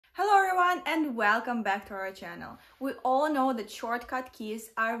everyone and welcome back to our channel. We all know that shortcut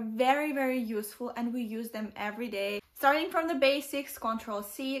keys are very useful and we use them every day. Starting from the basics,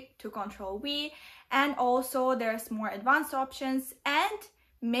 Ctrl+C to Ctrl+V, and also there's more advanced options. And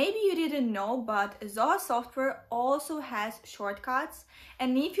maybe you didn't know, but Zoho software also has shortcuts,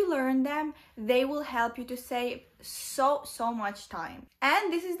 and if you learn them, they will help you to save so much time.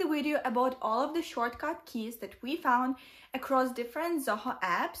 And this is the video about all of the shortcut keys that we found across different Zoho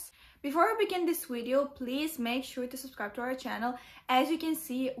apps. Before we begin this video, please make sure to subscribe to our channel. As you can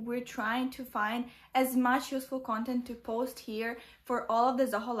see, we're trying to find as much useful content to post here for all of the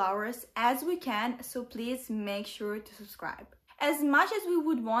Zoho lovers as we can, so please make sure to subscribe. As much as we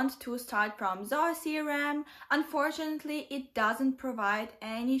would want to start from Zoho CRM, unfortunately it doesn't provide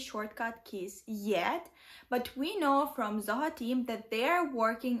any shortcut keys yet, but we know from Zoho team that they are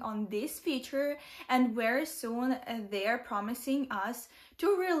working on this feature, and very soon they're promising us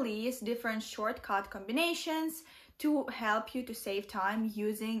to release different shortcut combinations to help you to save time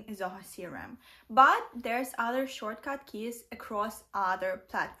using Zoho CRM. But there's other shortcut keys across other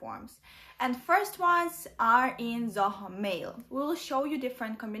platforms. And first ones are in Zoho Mail. We will show you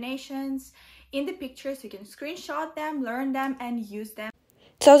different combinations in the pictures. You can screenshot them, learn them, and use them.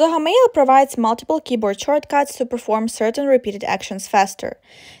 So Zoho Mail provides multiple keyboard shortcuts to perform certain repeated actions faster.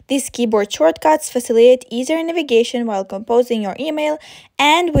 These keyboard shortcuts facilitate easier navigation while composing your email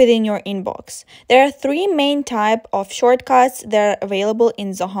and within your inbox. There are three main types of shortcuts that are available in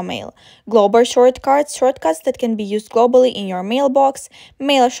Zoho Mail. Global shortcuts, shortcuts that can be used globally in your mailbox;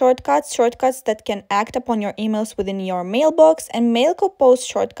 mail shortcuts, shortcuts that can act upon your emails within your mailbox; and mail compose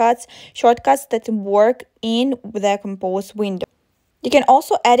shortcuts, shortcuts that work in the compose window. You can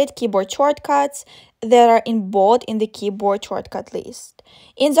also edit keyboard shortcuts that are bold in the keyboard shortcut list.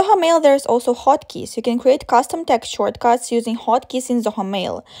 In Zoho Mail, there's also hotkeys. You can create custom text shortcuts using hotkeys in Zoho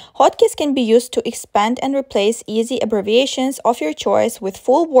Mail. Hotkeys can be used to expand and replace easy abbreviations of your choice with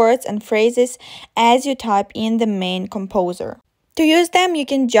full words and phrases as you type in the main composer. To use them, you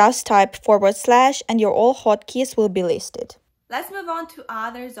can just type / and your all hotkeys will be listed. Let's move on to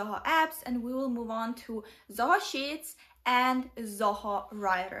other Zoho apps, and we will move on to Zoho Sheets and Zoho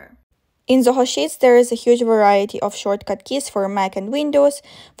Writer. In Zoho Sheets, there is a huge variety of shortcut keys for Mac and Windows.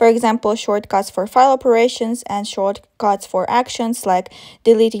 For example, shortcuts for file operations and shortcuts for actions like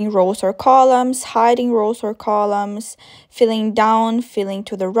deleting rows or columns, hiding rows or columns, filling down, filling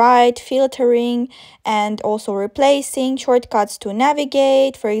to the right, filtering, and also replacing. Shortcuts to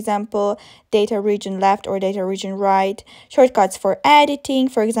navigate, for example, data region left or data region right. Shortcuts for editing,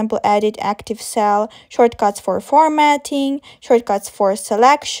 for example, edit active cell. Shortcuts for formatting, shortcuts for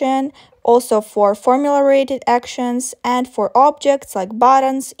selection, also for formula-related actions, and for objects like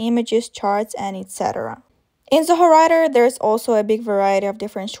buttons, images, charts, and etc. In Zoho Writer, there's also a big variety of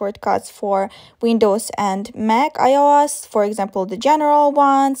different shortcuts for Windows and Mac iOS, for example, the general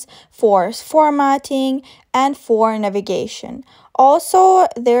ones, for formatting, and for navigation. Also,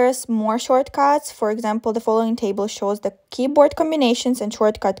 there's more shortcuts. For example, the following table shows the keyboard combinations and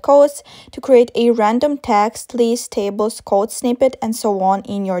shortcut codes to create a random text, list, tables, code snippet, and so on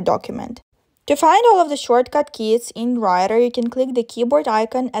in your document. To find all of the shortcut keys in Writer, you can click the keyboard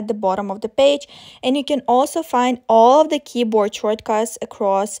icon at the bottom of the page, and you can also find all of the keyboard shortcuts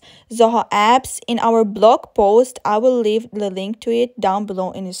across Zoho apps in our blog post. I will leave the link to it down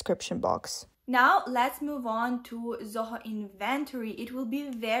below in the description box. Now let's move on to Zoho Inventory. It will be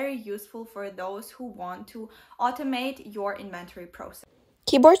very useful for those who want to automate your inventory process.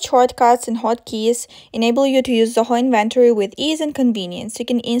 Keyboard shortcuts and hotkeys enable you to use Zoho Inventory with ease and convenience. You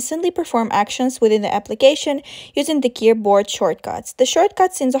can instantly perform actions within the application using the keyboard shortcuts. The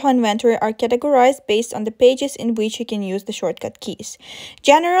shortcuts in Zoho Inventory are categorized based on the pages in which you can use the shortcut keys.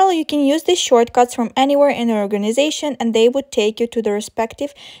 Generally, you can use these shortcuts from anywhere in the organization, and they would take you to the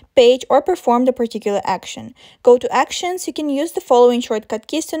respective page or perform the particular action. Go to Actions. You can use the following shortcut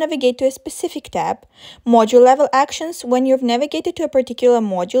keys to navigate to a specific tab. Module level actions. When you've navigated to a particular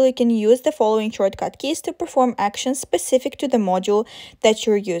module, you can use the following shortcut keys to perform actions specific to the module that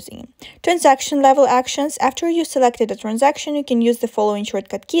you're using. Transaction level actions. After you selected a transaction, you can use the following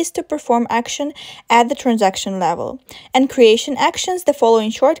shortcut keys to perform action at the transaction level. And creation actions. The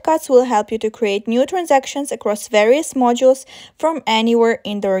following shortcuts will help you to create new transactions across various modules from anywhere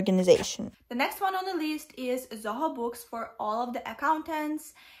in the organization. The next one on the list is Zoho Books for all of the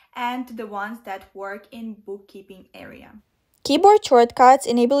accountants and the ones that work in bookkeeping area. Keyboard shortcuts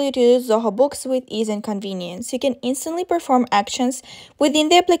enable you to use Zoho Books with ease and convenience. You can instantly perform actions within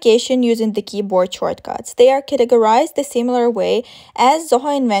the application using the keyboard shortcuts. They are categorized the similar way as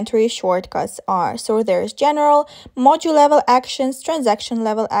Zoho inventory shortcuts are. So there's general, module level actions, transaction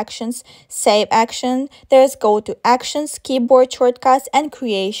level actions, save action, there's go to actions, keyboard shortcuts, and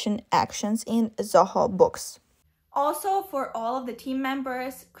creation actions in Zoho Books. Also, for all of the team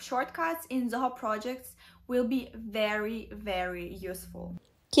members, shortcuts in Zoho projects will be very useful.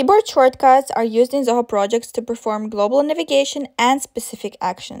 Keyboard shortcuts are used in Zoho projects to perform global navigation and specific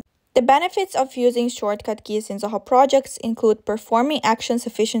actions. The benefits of using shortcut keys in Zoho projects include performing actions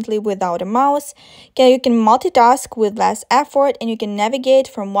efficiently without a mouse, you can multitask with less effort, and you can navigate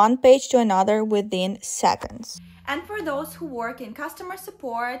from one page to another within seconds. And for those who work in customer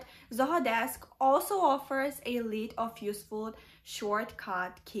support, Zoho Desk also offers a list of useful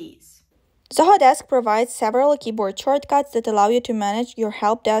shortcut keys. Zoho Desk provides several keyboard shortcuts that allow you to manage your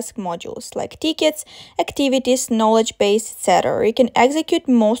help desk modules like tickets, activities, knowledge base, etc. You can execute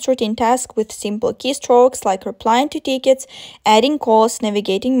most routine tasks with simple keystrokes like replying to tickets, adding calls,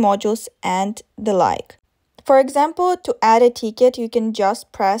 navigating modules, and the like. For example, to add a ticket, you can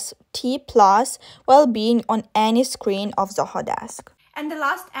just press T+ while being on any screen of Zoho Desk. And the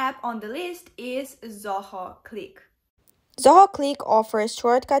last app on the list is Zoho Cliq. Zoho Cliq offers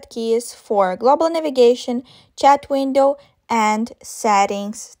shortcut keys for global navigation, chat window, and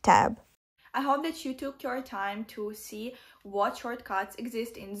settings tab. I hope that you took your time to see what shortcuts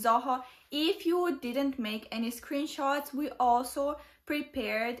exist in Zoho. If you didn't make any screenshots, we also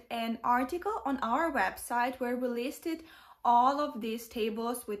prepared an article on our website where we listed all of these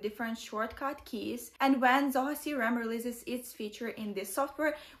tables with different shortcut keys, and when Zoho CRM releases its feature in this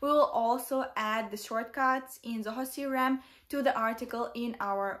software, we will also add the shortcuts in Zoho CRM to the article in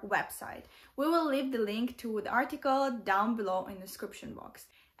our website. We will leave the link to the article down below in the description box.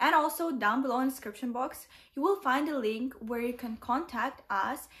 And also down below in the description box, you will find a link where you can contact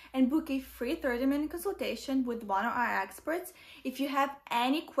us and book a free 30-minute consultation with one of our experts. If you have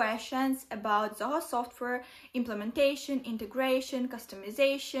any questions about Zoho software, implementation, integration,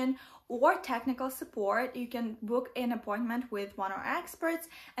 customization, or technical support, you can book an appointment with one of our experts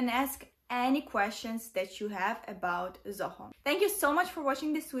and ask any questions that you have about Zoho. Thank you so much for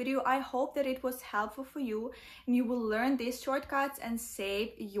watching this video. I hope that it was helpful for you and you will learn these shortcuts and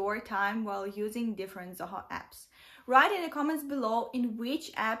save your time while using different Zoho apps. Write in the comments below in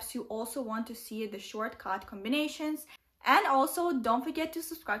which apps you also want to see the shortcut combinations. And also don't forget to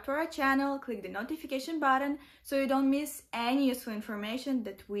subscribe to our channel, click the notification button so you don't miss any useful information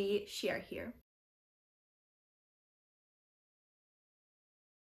that we share here.